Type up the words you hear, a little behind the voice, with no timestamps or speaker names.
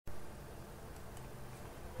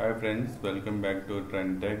Hi friends, welcome back to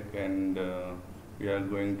Trend Tech, and we are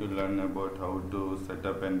going to learn about how to set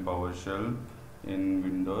up an PowerShell in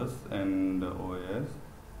Windows and OS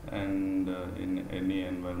and in any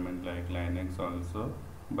environment like Linux also.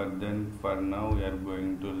 But then for now we are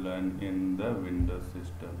going to learn in the Windows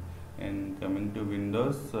system. And coming to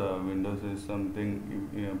Windows, Windows is something,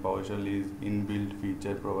 PowerShell is inbuilt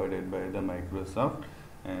feature provided by the Microsoft,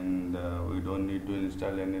 and we don't need to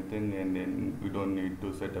install anything, and then we don't need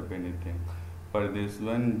to set up anything. For this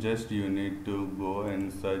one, just you need to go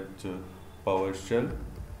and search PowerShell.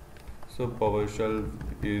 So PowerShell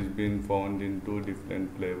is being found in two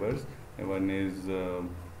different flavors. One is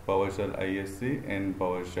PowerShell ISC and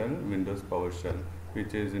PowerShell Windows PowerShell,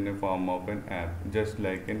 which is in a form of an app, just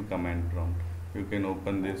like in command prompt. You can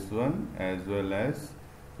open this one as well as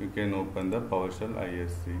you can open the PowerShell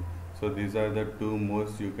ISC. So these are the two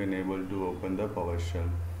modes you can able to open the PowerShell.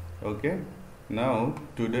 Okay, now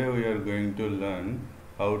today we are going to learn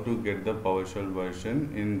how to get the PowerShell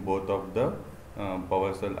version in both of the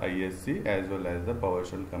PowerShell ISC as well as the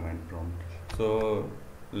PowerShell command prompt. So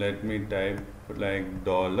let me type like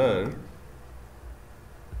dollar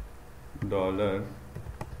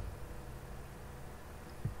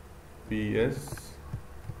PS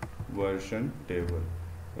version table.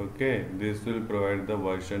 Okay, this will provide the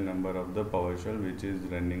version number of the PowerShell which is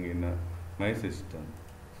running in my system.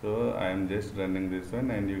 So I am just running this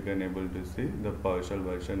one, and you can able to see the PowerShell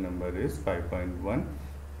version number is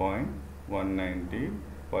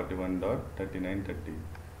 5.1.190.41.3930.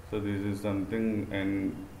 So this is something.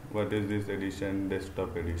 And what is this edition?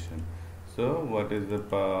 Desktop edition. So what is the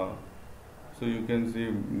so you can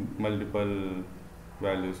see multiple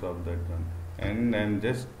values of that one, and I'm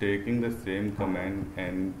just taking the same command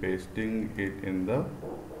and pasting it in the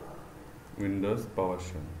Windows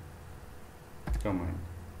PowerShell command.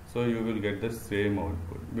 So you will get the same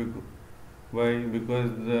output. Why? Because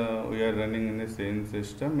we are running in the same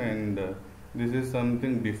system, and this is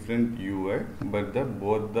something different UI, but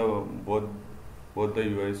both the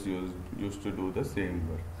UIs used to do the same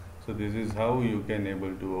work. So this is how you can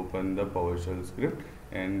able to open the PowerShell script,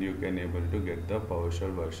 and you can able to get the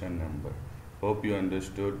PowerShell version number. Hope you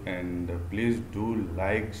understood, and please do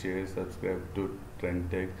like, share, subscribe to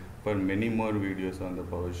Trend Tech for many more videos on the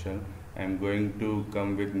PowerShell. I am going to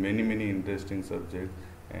come with many interesting subjects,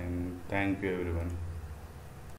 and thank you everyone.